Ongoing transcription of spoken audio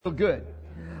Good.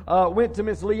 Went to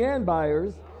Miss Leanne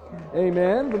Byers,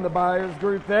 amen, from the Byers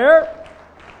group there.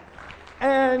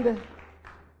 And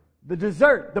the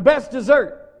dessert, the best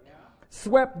dessert,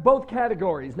 swept both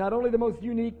categories. Not only the most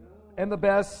unique and the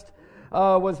best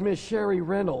was Miss Sherry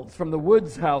Reynolds from the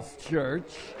Woods House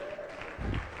Church.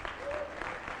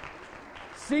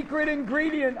 Secret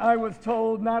ingredient, I was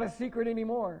told, not a secret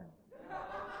anymore.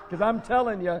 Because I'm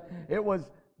telling you, it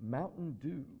was Mountain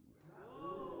Dew.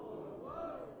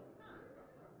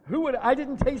 I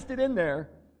didn't taste it in there,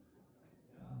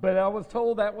 but I was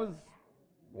told that was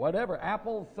whatever,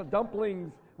 apples,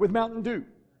 dumplings with Mountain Dew.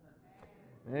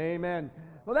 Amen.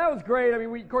 Well, that was great. I mean,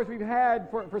 we've had,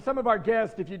 for some of our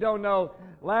guests, if you don't know,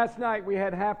 last night we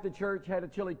had half the church had a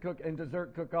chili cook and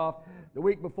dessert cook-off. The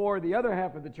week before, the other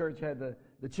half of the church had the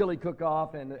chili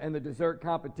cook-off and the dessert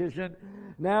competition.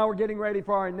 Now we're getting ready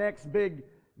for our next big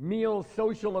meal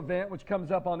social event, which comes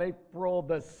up on April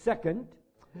the 2nd.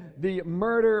 The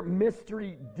Murder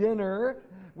Mystery Dinner,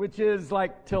 which is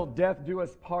like Till Death Do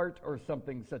Us Part or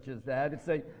something such as that.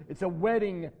 It's a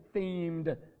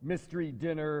wedding-themed mystery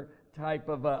dinner type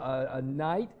of a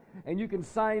night. And you can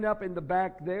sign up in the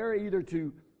back there either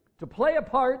to play a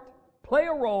part, play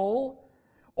a role,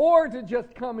 or to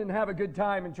just come and have a good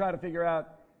time and try to figure out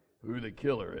who the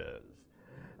killer is.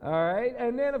 All right?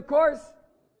 And then, of course,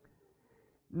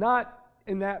 not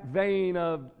in that vein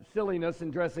of silliness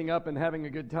and dressing up and having a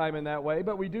good time in that way,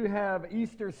 but we do have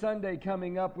Easter Sunday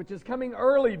coming up, which is coming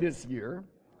early this year.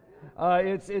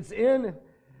 It's in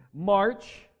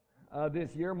March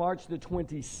this year, March the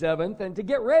 27th, and to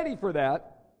get ready for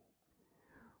that,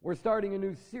 we're starting a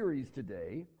new series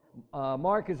today.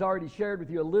 Mark has already shared with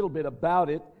you a little bit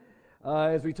about it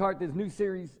as we start this new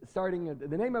series starting.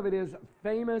 The name of it is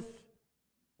Famous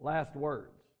Last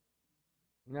Words.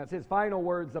 Now, it says final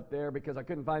words up there because I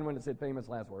couldn't find one that said famous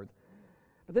last words.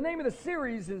 But the name of the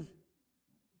series is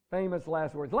Famous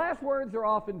Last Words. Last words are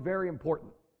often very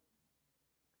important.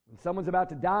 When someone's about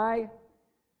to die,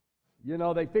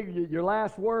 they figure your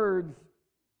last words,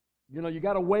 you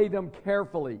got to weigh them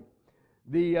carefully.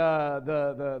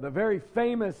 The very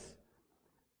famous,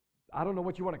 I don't know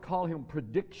what you want to call him,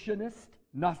 predictionist,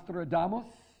 Nostradamus,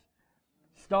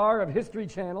 star of History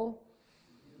Channel.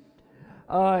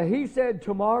 He said,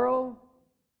 tomorrow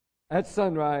at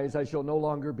sunrise I shall no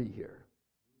longer be here.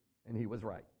 And he was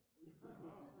right.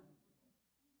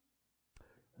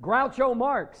 Groucho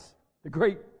Marx, the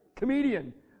great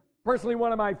comedian, personally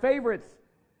one of my favorites.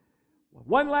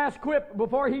 One last quip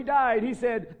before he died, he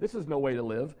said, this is no way to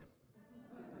live.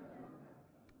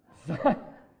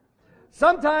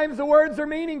 Sometimes the words are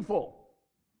meaningful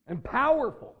and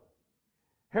powerful.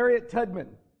 Harriet Tubman,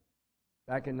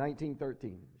 back in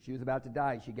 1913, she was about to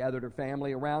die. She gathered her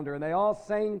family around her, and they all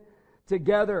sang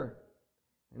together.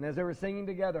 And as they were singing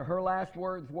together, her last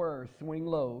words were, swing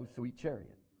low, sweet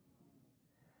chariot.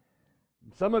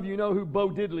 Some of you know who Bo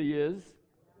Diddley is,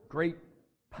 great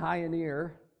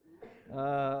pioneer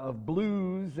of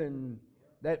blues and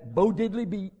that Bo Diddley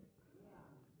beat.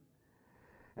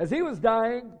 As he was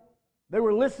dying, they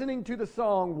were listening to the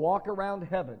song, Walk Around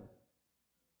Heaven.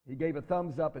 He gave a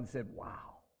thumbs up and said,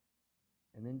 wow,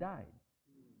 and then died.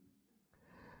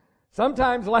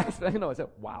 Sometimes I said,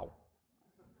 wow.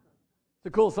 It's a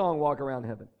cool song, Walk Around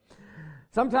Heaven.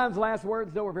 Sometimes last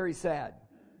words, though, are very sad.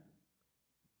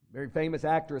 Very famous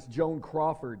actress Joan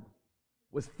Crawford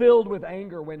was filled with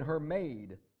anger when her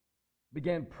maid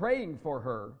began praying for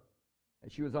her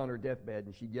as she was on her deathbed,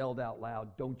 and she yelled out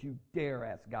loud, don't you dare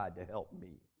ask God to help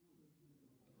me.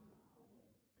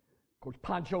 Of course,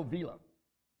 Pancho Villa,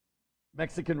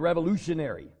 Mexican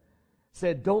revolutionary,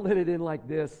 said, don't let it in like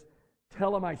this.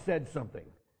 Tell him I said something.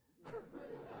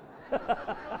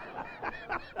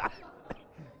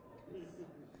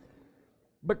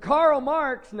 But Karl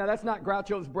Marx, now that's not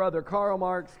Groucho's brother. Karl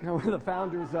Marx, one of the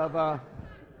founders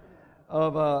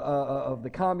of the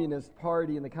Communist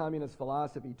Party and the Communist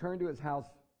philosophy, turned to his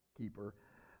housekeeper.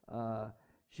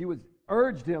 She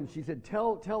urged him. She said,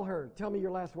 "Tell me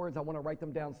your last words. I want to write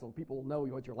them down so people will know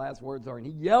what your last words are." And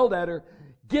he yelled at her,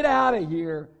 "Get out of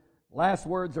here! Last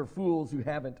words are fools who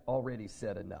haven't already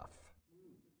said enough."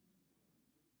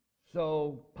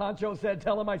 So Pancho said,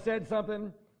 "Tell him I said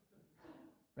something."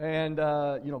 And,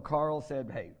 Carl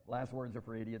said, "Hey, last words are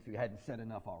for idiots who hadn't said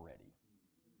enough already."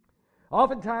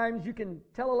 Oftentimes, you can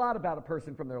tell a lot about a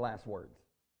person from their last words,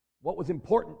 what was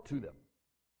important to them.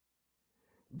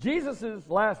 Jesus'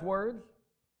 last words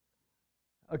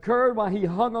occurred while he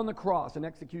hung on the cross, an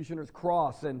executioner's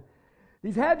cross. And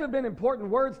these had to have been important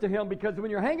words to him because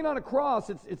when you're hanging on a cross,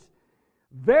 it's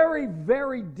very,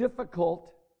 very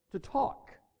difficult to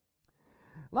talk.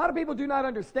 A lot of people do not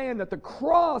understand that the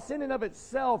cross in and of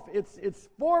itself, its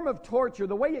form of torture,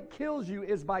 the way it kills you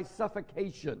is by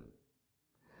suffocation.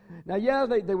 Now, yeah,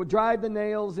 they would drive the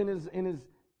nails in his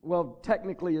well,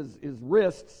 technically his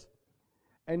wrists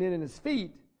and then in his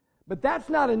feet, but that's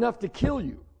not enough to kill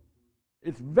you.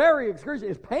 It's very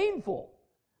excruciating. It's painful,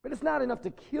 but it's not enough to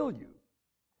kill you.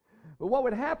 But what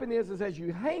would happen is as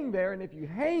you hang there, and if you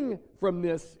hang from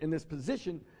this in this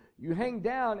position, you hang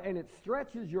down and it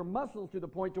stretches your muscles to the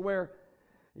point to where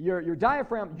your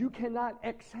diaphragm, you cannot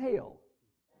exhale.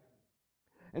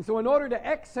 And so in order to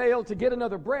exhale to get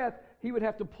another breath, he would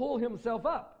have to pull himself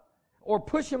up or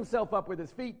push himself up with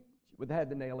his feet, which had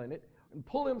the nail in it, and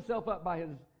pull himself up by his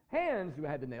hands, who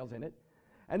had the nails in it.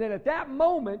 And then at that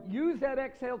moment, use that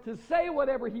exhale to say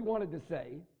whatever he wanted to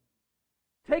say,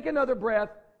 take another breath,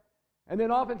 and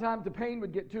then oftentimes the pain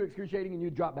would get too excruciating and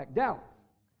you'd drop back down.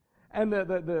 And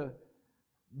the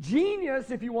genius,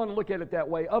 if you want to look at it that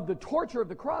way, of the torture of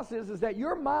the cross is that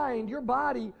your mind, your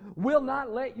body will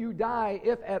not let you die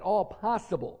if at all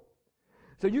possible.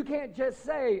 So you can't just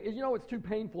say, it's too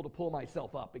painful to pull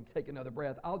myself up and take another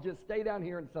breath. I'll just stay down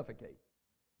here and suffocate.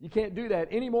 You can't do that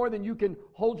any more than you can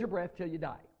hold your breath till you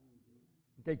die.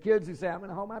 Okay, kids who say, I'm going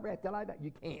to hold my breath till I die.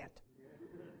 You can't.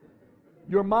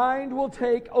 Your mind will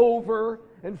take over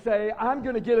and say, I'm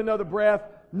going to get another breath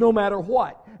no matter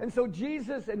what. And so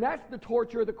Jesus, and that's the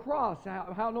torture of the cross,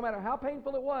 how no matter how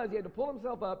painful it was, he had to pull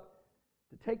himself up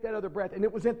to take that other breath. And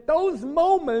it was at those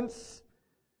moments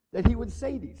that he would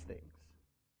say these things.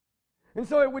 And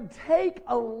so it would take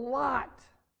a lot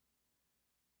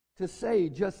to say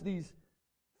just these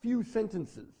few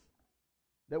sentences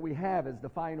that we have as the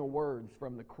final words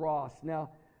from the cross.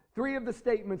 Now, 3 of the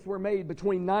statements were made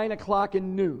between 9 o'clock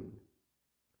and noon.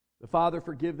 The Father,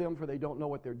 forgive them, for they don't know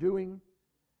what they're doing.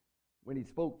 When he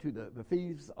spoke to the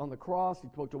thieves on the cross, he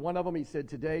spoke to one of them. He said,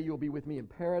 today you'll be with me in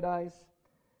paradise.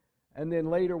 And then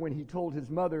later when he told his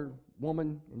mother,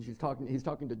 woman, and he's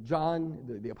talking to John,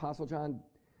 the Apostle John,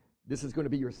 this is going to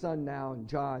be your son now, and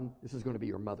John, this is going to be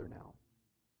your mother now.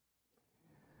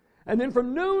 And then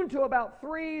from noon to about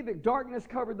 3, the darkness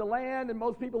covered the land, and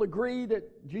most people agree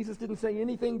that Jesus didn't say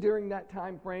anything during that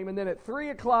time frame. And then at 3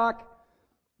 o'clock,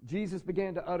 Jesus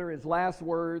began to utter his last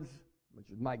words, which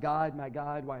is, my God,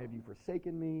 why have you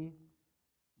forsaken me?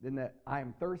 Then that, I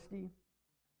am thirsty.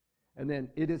 And then,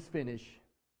 it is finished.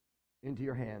 Into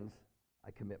your hands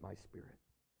I commit my spirit.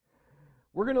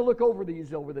 We're going to look over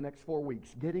these over the next 4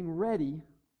 weeks, getting ready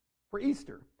for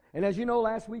Easter. And as you know,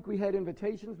 last week we had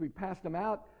invitations. We passed them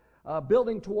out,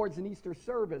 building towards an Easter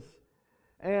service.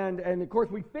 And of course,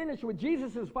 we finished with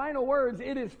Jesus' final words,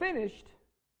 it is finished.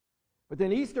 But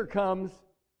then Easter comes,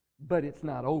 but it's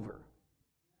not over.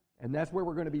 And that's where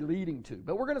we're going to be leading to.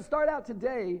 But we're going to start out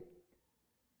today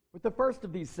with the first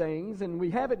of these sayings, and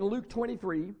we have it in Luke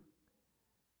 23,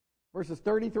 verses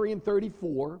 33 and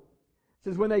 34. It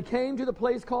says, when they came to the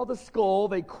place called the Skull,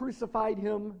 they crucified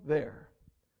him there,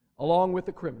 along with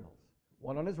the criminals,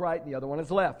 one on his right and the other on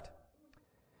his left.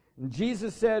 And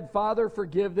Jesus said, Father,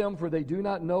 forgive them, for they do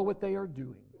not know what they are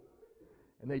doing.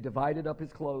 And they divided up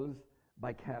his clothes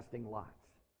by casting lots.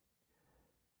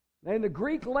 Now, in the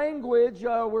Greek language,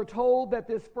 we're told that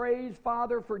this phrase,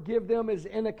 Father, forgive them, is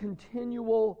in a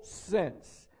continual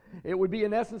sense. It would be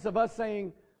in essence of us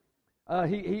saying,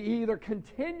 he either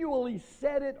continually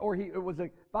said it or it was a,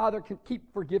 Father,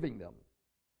 keep forgiving them.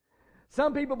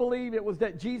 Some people believe it was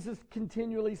that Jesus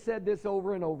continually said this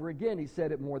over and over again. He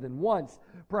said it more than once,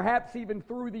 perhaps even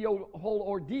through the whole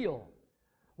ordeal.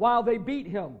 While they beat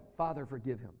him, Father,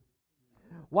 forgive him.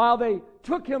 While they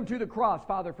took him to the cross,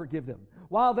 Father, forgive them.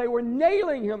 While they were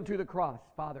nailing him to the cross,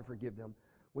 Father, forgive them.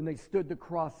 When they stood the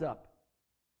cross up,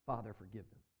 Father, forgive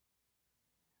them.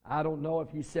 I don't know if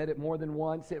he said it more than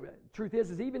once. Truth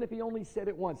is even if he only said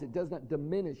it once, it does not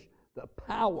diminish the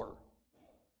power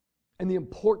and the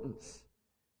importance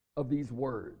of these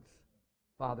words.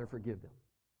 Father, forgive them.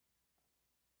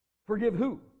 Forgive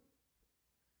who?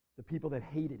 The people that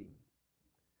hated him.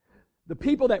 The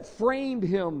people that framed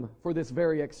him for this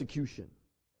very execution.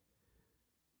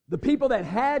 The people that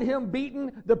had him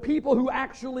beaten, the people who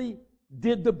actually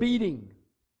did the beating.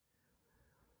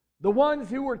 The ones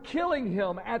who were killing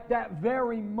him at that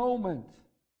very moment.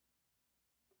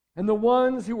 And the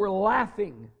ones who were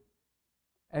laughing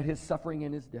at his suffering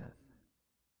and his death.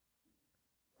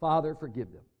 Father,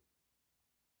 forgive them.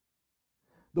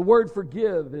 The word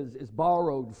forgive is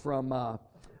borrowed from a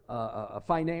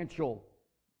financial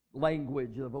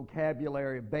language, a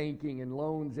vocabulary of banking and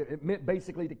loans. It meant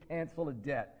basically to cancel a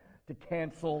debt, to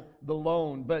cancel the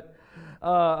loan. But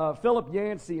Philip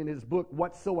Yancey, in his book,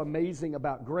 What's So Amazing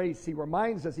About Grace, he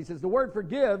reminds us, he says, the word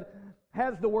forgive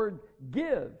has the word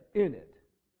give in it.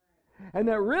 And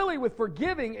that really with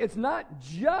forgiving, it's not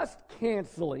just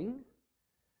canceling.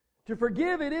 To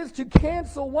forgive, it is to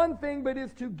cancel one thing, but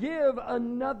is to give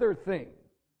another thing.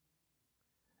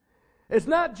 It's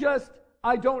not just,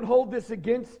 I don't hold this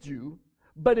against you,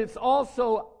 but it's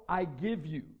also, I give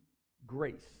you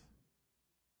grace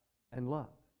and love.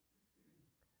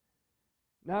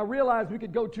 Now, I realize we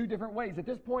could go two different ways. At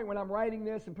this point, when I'm writing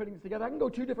this and putting this together, I can go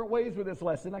two different ways with this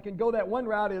lesson. I can go that one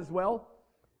route as well.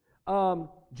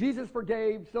 Jesus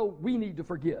forgave, so we need to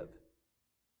forgive.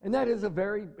 And that is a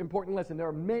very important lesson. There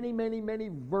are many, many, many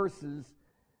verses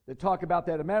that talk about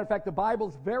that. As a matter of fact, the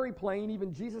Bible's very plain.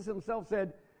 Even Jesus himself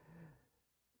said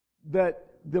that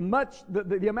the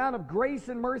amount of grace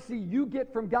and mercy you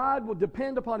get from God will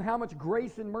depend upon how much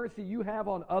grace and mercy you have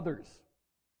on others.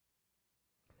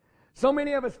 So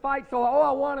many of us fight,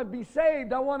 I want to be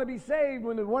saved,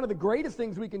 when one of the greatest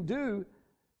things we can do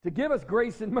to give us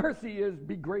grace and mercy is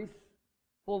be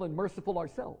graceful and merciful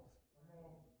ourselves.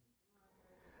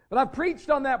 But I've preached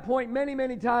on that point many,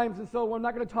 many times, and so I'm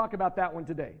not going to talk about that one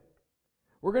today.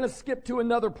 We're going to skip to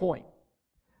another point.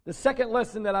 The second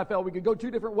lesson that I felt we could go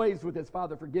two different ways with this,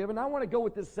 Father, forgive, and I want to go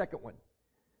with this second one.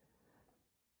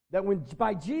 That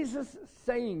by Jesus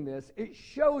saying this, it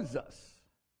shows us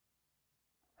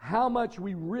how much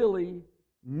we really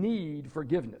need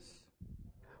forgiveness.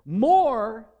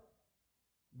 More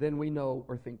than we know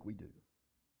or think we do.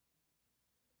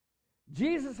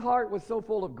 Jesus' heart was so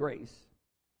full of grace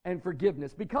and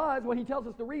forgiveness because, he tells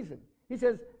us the reason. He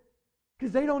says,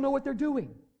 because they don't know what they're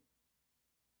doing.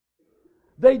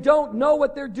 They don't know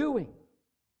what they're doing.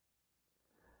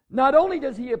 Not only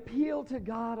does he appeal to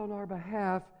God on our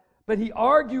behalf, but he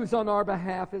argues on our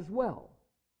behalf as well.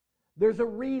 There's a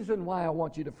reason why I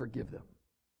want you to forgive them.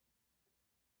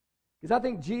 Because I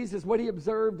think Jesus, what he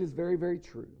observed is very, very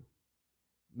true.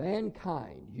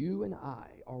 Mankind, you and I,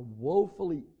 are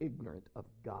woefully ignorant of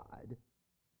God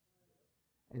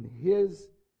and his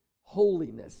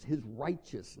holiness, his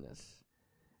righteousness.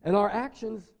 And our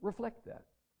actions reflect that.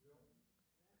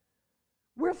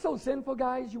 We're so sinful,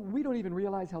 guys, we don't even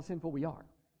realize how sinful we are.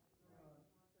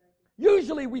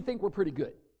 Usually we think we're pretty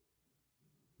good.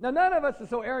 Now, none of us is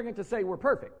so arrogant to say we're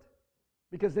perfect,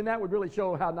 because then that would really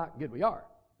show how not good we are.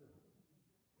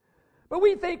 But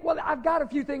we think, I've got a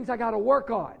few things I got to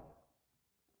work on.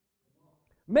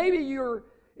 Maybe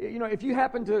if you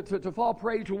happen to fall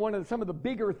prey to some of the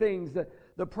bigger things,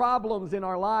 the problems in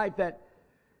our life that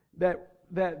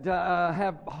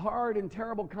have hard and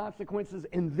terrible consequences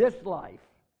in this life,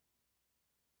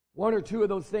 one or two of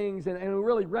those things, and we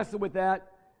really wrestle with that.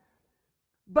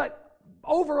 But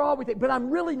overall, we think, but I'm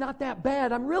really not that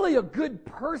bad. I'm really a good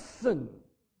person.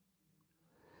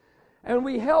 And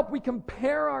we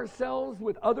compare ourselves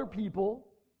with other people.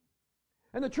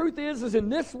 And the truth is in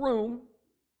this room,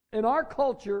 in our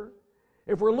culture,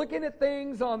 if we're looking at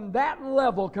things on that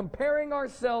level, comparing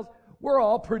ourselves, we're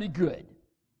all pretty good.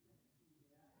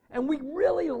 And we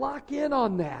really lock in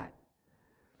on that.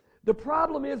 The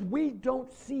problem is we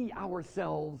don't see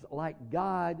ourselves like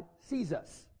God sees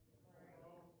us.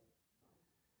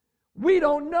 We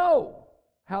don't know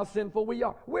how sinful we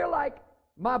are. We're like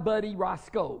my buddy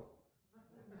Roscoe.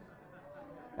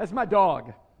 That's my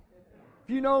dog. If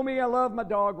you know me, I love my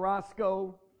dog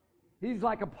Roscoe. He's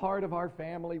like a part of our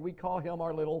family. We call him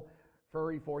our little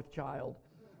furry fourth child.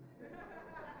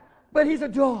 But he's a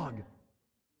dog.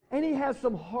 And he has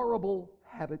some horrible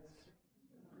habits.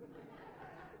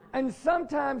 And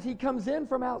sometimes he comes in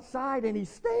from outside and he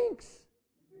stinks.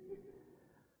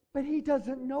 But he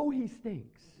doesn't know he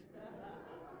stinks.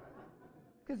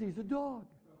 Because he's a dog.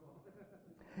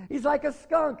 He's like a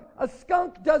skunk. A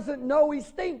skunk doesn't know he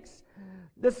stinks.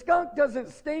 The skunk doesn't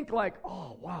stink like,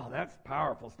 oh, wow, that's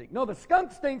powerful stink. No, the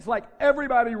skunk stinks like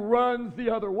everybody runs the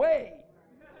other way.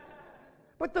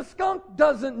 But the skunk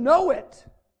doesn't know it.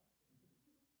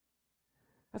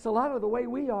 That's a lot of the way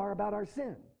we are about our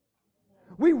sin.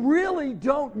 We really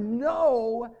don't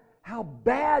know how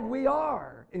bad we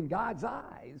are in God's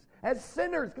eyes as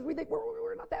sinners because we think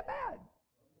we're not that bad.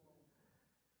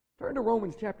 Turn to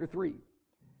Romans chapter 3.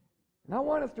 And I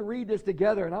want us to read this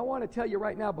together, and I want to tell you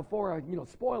right now before I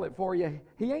spoil it for you,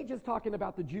 he ain't just talking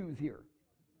about the Jews here.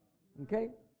 Okay?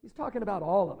 He's talking about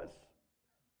all of us,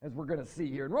 as we're going to see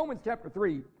here. In Romans chapter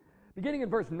 3, beginning in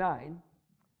verse 9,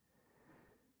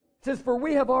 it says, "For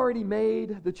we have already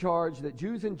made the charge that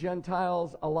Jews and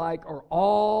Gentiles alike are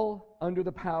all under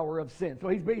the power of sin." So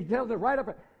he tells us right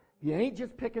up, he ain't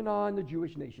just picking on the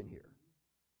Jewish nation here.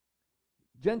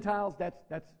 Gentiles,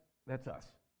 that's us.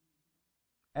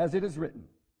 As it is written,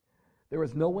 there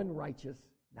is no one righteous,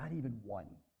 not even one.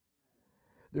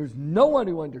 There's no one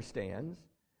who understands.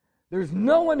 There's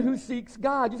no one who seeks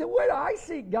God. You say, where do I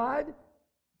seek God?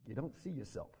 You don't see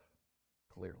yourself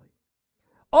clearly.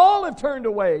 All have turned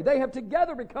away. They have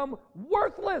together become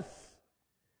worthless.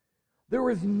 There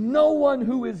is no one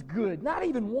who is good, not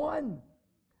even one.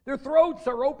 Their throats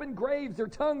are open graves. Their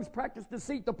tongues practice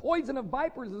deceit. The poison of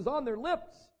vipers is on their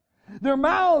lips. Their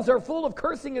mouths are full of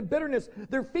cursing and bitterness.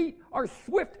 Their feet are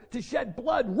swift to shed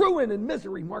blood. Ruin and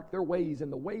misery mark their ways,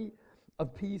 and the way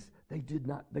of peace they do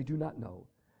not know.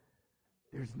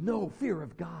 There's no fear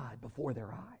of God before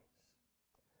their eyes.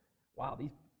 Wow,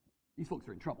 these folks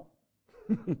are in trouble.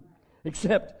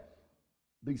 Except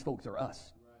these folks are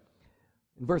us.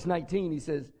 In verse 19, he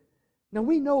says, now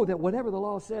we know that whatever the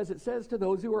law says, it says to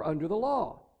those who are under the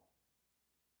law.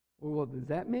 Well, is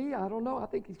that me? I don't know. I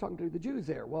think he's talking to the Jews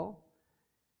there. Well,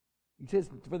 he says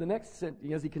for the next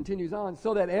sentence, as he continues on,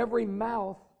 so that every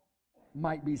mouth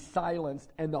might be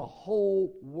silenced and the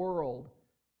whole world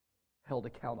held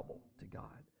accountable to God.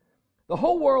 The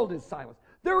whole world is silenced.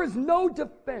 There is no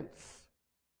defense.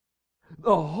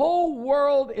 The whole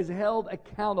world is held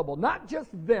accountable. Not just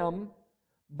them,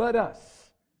 but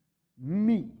us.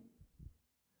 Me.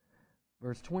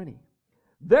 Verse 20.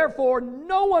 Therefore,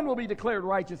 no one will be declared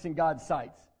righteous in God's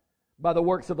sight by the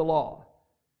works of the law.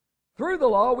 Through the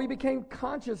law, we became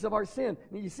conscious of our sin.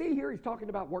 And you see here, he's talking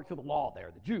about works of the law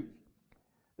there, the Jews.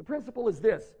 The principle is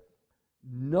this.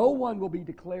 No one will be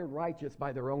declared righteous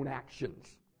by their own actions,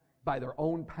 by their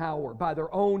own power, by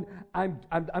their own, I'm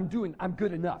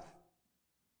good enough.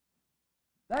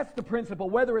 That's the principle,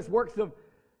 whether it's works of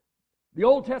the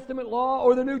Old Testament law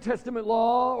or the New Testament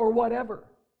law or whatever.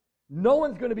 No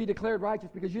one's going to be declared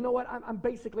righteous because you know what?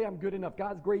 I'm good enough.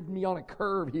 God's grading me on a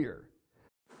curve here.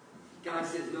 God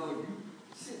says, no, you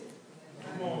sin.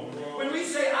 Come on, bro. When we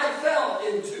say, I fell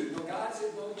into, no, God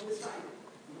says, no, you decided.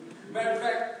 Matter of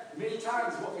fact, many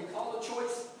times what we call a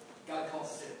choice, God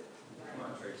calls sin. Come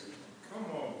on, Tracy. Come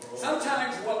on, bro.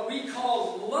 Sometimes what we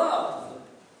call love,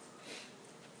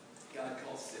 God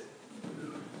calls sin.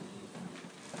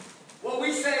 What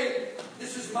we say,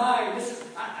 this is mine,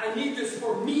 I need this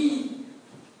for me,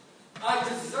 I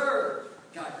deserve,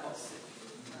 God calls sin.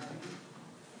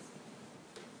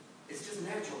 It's just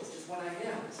natural, it's just what I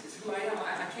am, it's who I am,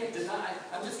 I can't deny,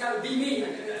 I've just got to be me,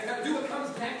 I got to do what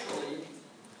comes naturally.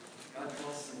 God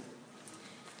calls sin.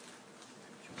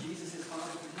 Jesus is Father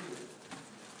forgive them.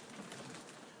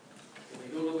 They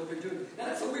don't know what they're doing. Now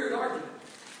that's a weird argument.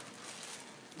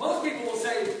 Most people will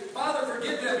say, Father,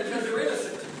 forgive them because they're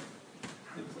innocent.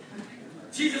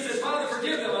 Jesus says, Father,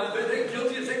 forgive them. They're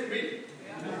guilty as they can be.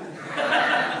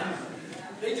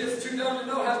 They just too dumb to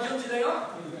know how guilty they are.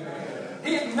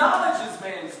 He acknowledges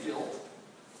man's guilt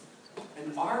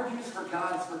and argues for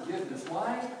God's forgiveness.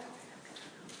 Why?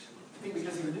 I think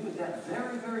because he knew at that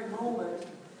very, very moment,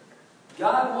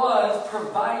 God was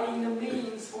providing the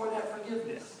means for that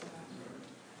forgiveness.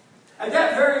 At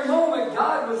that very moment,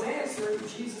 God was answering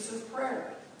Jesus'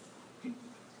 prayer.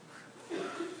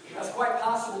 It's quite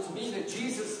possible to me that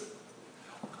Jesus,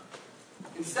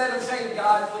 instead of saying,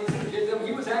 God, please forgive them,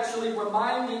 he was actually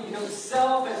reminding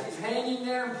himself as he's hanging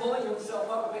there and pulling himself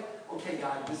up. Okay,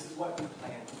 God, this is what we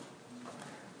planned.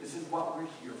 This is what we're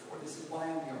here for. This is why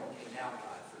I'm here. Okay, now,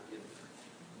 God, forgive me.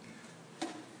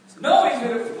 Knowing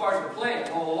that it was part of the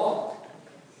plan all along.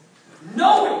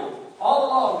 Knowing all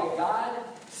along that God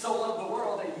so loved the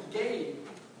world that he gave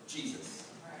Jesus.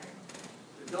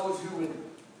 That those who would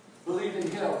believe in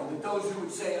him, that those who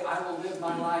would say, I will live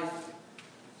my life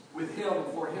with him and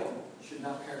for him, should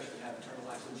not perish but have eternal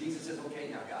life. So Jesus says, okay,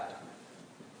 now God,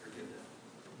 forgive them.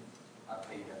 I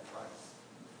paid that price.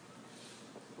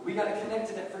 But we got to connect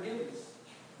to that forgiveness.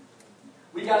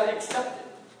 We got to accept it.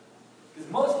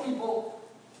 Because most people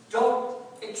don't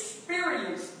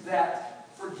experience that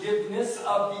forgiveness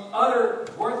of the utter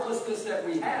worthlessness that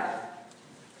we have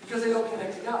because they don't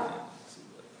connect to God. It's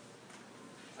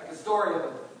like a story of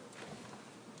a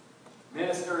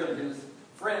minister and his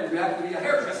friend who happened to be a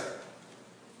hairdresser.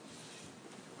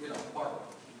 Barber.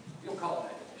 You don't call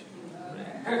it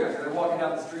that. Hairdresser, they're walking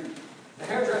down the street. The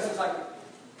hairdresser's like,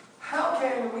 how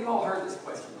can, we've all heard this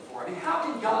question before, how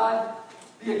can God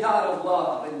be a God of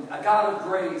love and a God of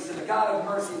grace and a God of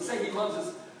mercy and say he loves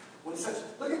us when such,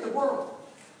 look at the world.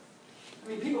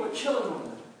 People are killing one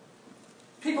another.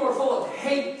 People are full of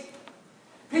hate.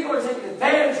 People are taking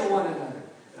advantage of one another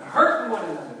and hurting one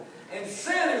another. And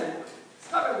sin is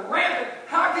stuck rampant.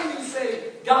 How can you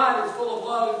say God is full of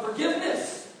love and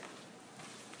forgiveness?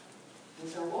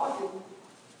 As they're walking,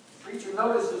 the preacher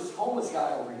noticed this homeless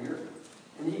guy over here,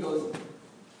 and he goes,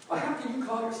 well, how can you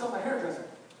call yourself a hairdresser?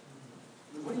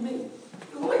 He goes, what do you mean?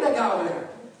 He goes, look at that guy over there.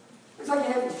 Looks like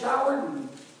he hasn't showered in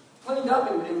cleaned up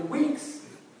in weeks.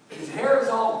 His hair is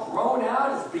all grown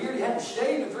out, his beard, he hadn't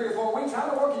shaved in 3 or 4 weeks. How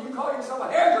in the world can you call yourself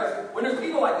a hairdresser when there's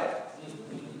people like that?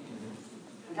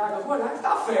 The guy goes, well, that's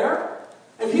not fair.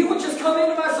 If he would just come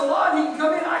into my salon, he can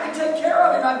come in, I can take care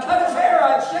of him. I'd cut his hair,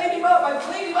 I'd shave him up, I'd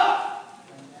clean him up.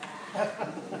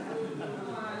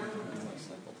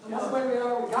 That's the way we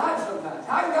are with God sometimes.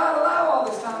 How can God allow all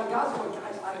this time? And God's going,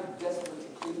 guys, I'm desperate to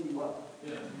clean you up.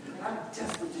 I'm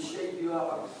desperate to shave you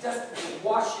up. I'm desperate to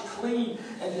wash you clean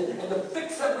and to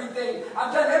fix everything.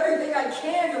 I've done everything I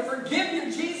can to forgive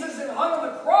you, Jesus, and hung on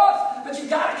the cross, but you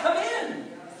got to come in.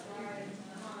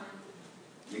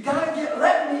 You got to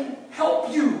let me help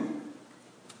you.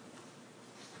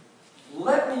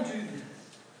 Let me do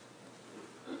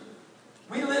this.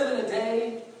 We live in a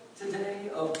day today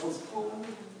of postponed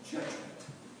judgment.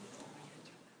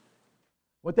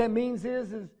 What that means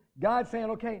is God saying,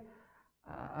 okay,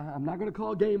 I'm not going to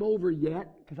call game over yet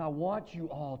because I want you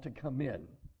all to come in.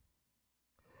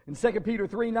 In 2 Peter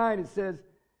 3:9 it says,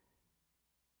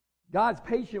 God's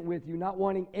patient with you, not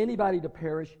wanting anybody to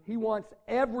perish. He wants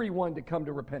everyone to come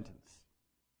to repentance.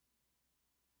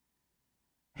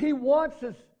 He wants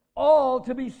us all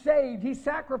to be saved. He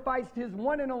sacrificed His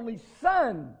one and only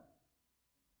Son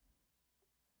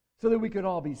so that we could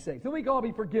all be saved, so we could all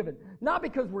be forgiven. Not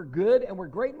because we're good and we're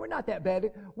great and we're not that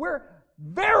bad. We're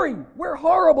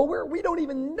horrible. We don't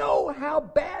even know how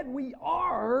bad we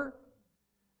are.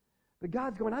 But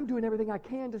God's going, I'm doing everything I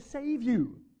can to save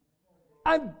you.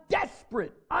 I'm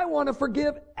desperate. I want to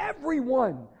forgive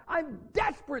everyone. I'm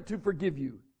desperate to forgive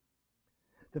you.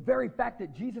 The very fact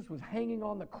that Jesus was hanging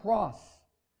on the cross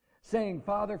saying,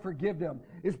 Father, forgive them,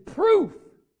 is proof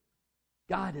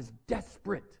God is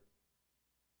desperate.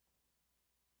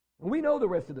 And we know the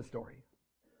rest of the story.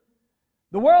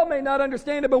 The world may not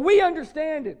understand it, but we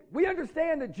understand it. We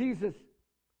understand that Jesus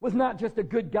was not just a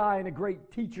good guy and a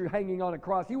great teacher hanging on a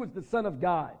cross. He was the Son of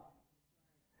God.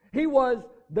 He was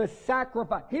the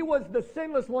sacrifice. He was the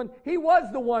sinless one. He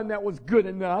was the one that was good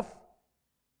enough,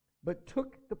 but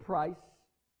took the price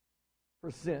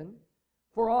for sin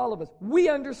for all of us. We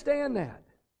understand that.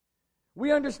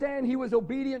 We understand He was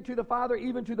obedient to the Father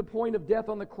even to the point of death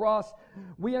on the cross.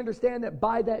 We understand that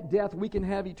by that death we can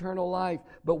have eternal life.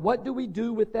 But what do we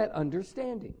do with that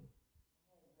understanding?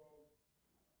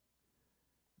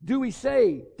 Do we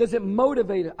say, does it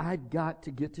motivate it? I've got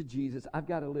to get to Jesus. I've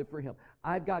got to live for Him.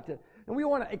 I've got to, and we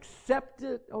want to accept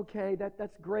it. Okay,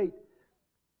 that's great.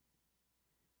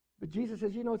 But Jesus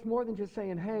says, it's more than just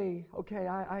saying, hey, okay,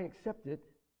 I accept it.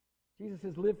 Jesus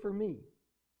says, live for me.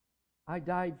 I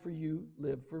died for you,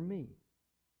 live for me.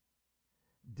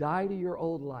 Die to your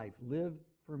old life, live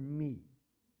for me.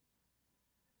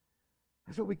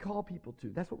 That's what we call people to.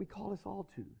 That's what we call us all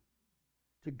to.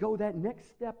 To go that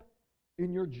next step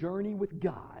in your journey with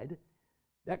God,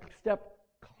 that step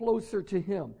closer to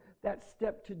Him, that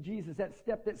step to Jesus, that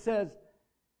step that says,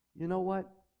 you know what?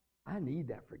 I need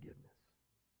that forgiveness.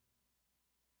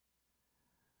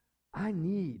 I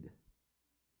need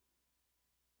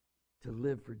to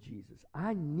live for Jesus.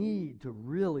 I need to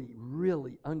really,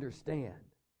 really understand,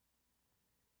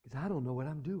 because I don't know what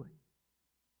I'm doing.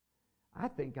 I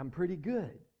think I'm pretty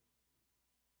good.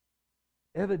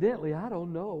 Evidently, I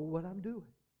don't know what I'm doing.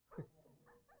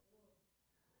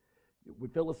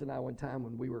 With Phyllis and I, one time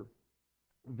when we were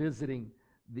visiting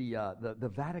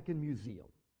the Vatican Museum,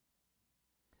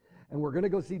 and we're going to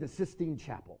go see the Sistine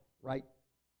Chapel, right?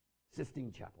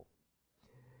 Sistine Chapel.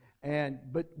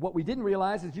 But what we didn't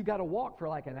realize is you got to walk for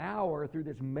like an hour through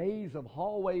this maze of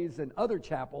hallways and other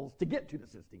chapels to get to the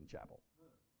Sistine Chapel.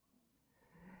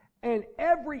 And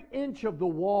every inch of the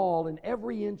wall and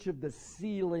every inch of the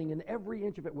ceiling and every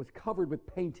inch of it was covered with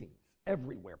paintings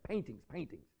everywhere. Paintings.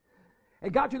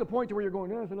 It got to the point to where you're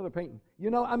going, there's another painting.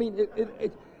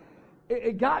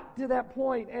 It got to that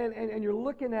point, and you're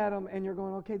looking at them and you're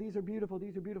going, okay, these are beautiful.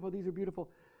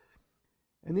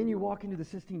 And then you walk into the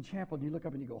Sistine Chapel and you look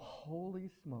up and you go, holy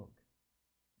smoke,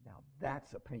 now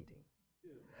that's a painting.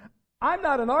 I'm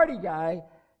not an arty guy,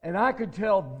 and I could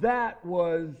tell that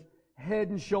was head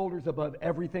and shoulders above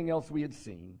everything else we had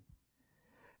seen.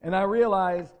 And I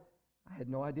realized I had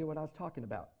no idea what I was talking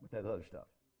about with that other stuff.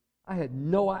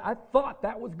 I thought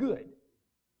that was good.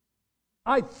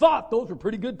 I thought those were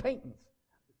pretty good paintings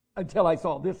until I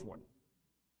saw this one.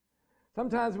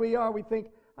 Sometimes we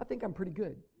think, I think I'm pretty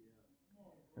good.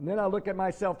 And then I look at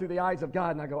myself through the eyes of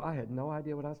God and I go, I had no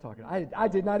idea what I was talking about. I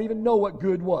did not even know what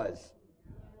good was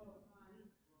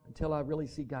until I really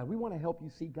see God. We want to help you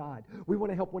see God. We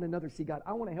want to help one another see God.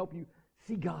 I want to help you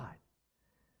see God.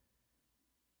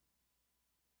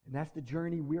 And that's the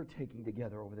journey we're taking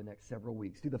together over the next several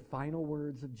weeks through the final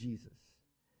words of Jesus.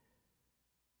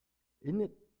 Isn't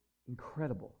it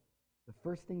incredible? The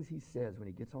first things he says when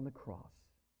he gets on the cross,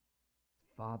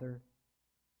 Father,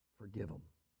 forgive them.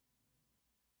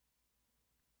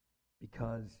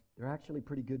 Because they're actually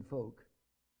pretty good folk.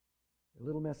 They're a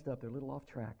little messed up. They're a little off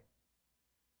track.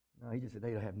 No, he just said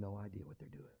they have no idea what they're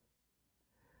doing.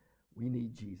 We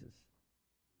need Jesus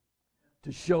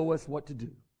to show us what to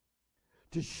do,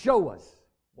 to show us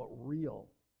what real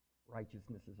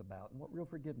righteousness is about and what real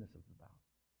forgiveness is about.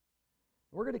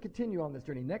 We're going to continue on this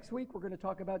journey. Next week, we're going to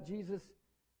talk about Jesus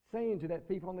saying to that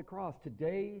thief on the cross,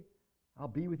 today I'll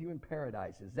be with you in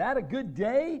paradise. Is that a good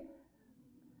day?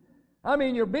 I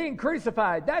mean, you're being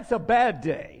crucified. That's a bad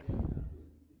day.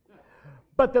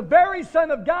 But the very Son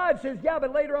of God says, yeah,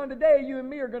 but later on today, you and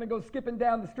me are going to go skipping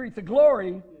down the streets of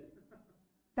glory.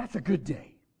 That's a good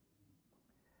day.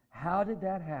 How did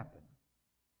that happen?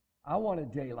 I want a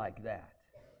day like that.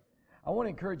 I want to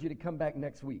encourage you to come back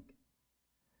next week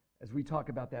as we talk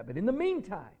about that. But in the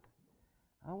meantime,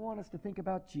 I want us to think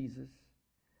about Jesus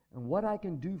and what I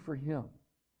can do for him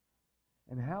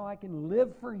and how I can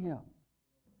live for him.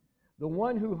 The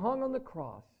one who hung on the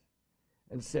cross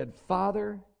and said,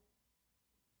 Father,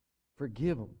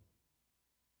 forgive him.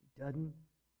 He doesn't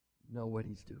know what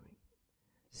he's doing.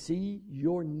 See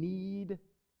your need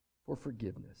for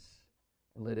forgiveness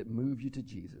and let it move you to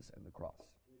Jesus and the cross.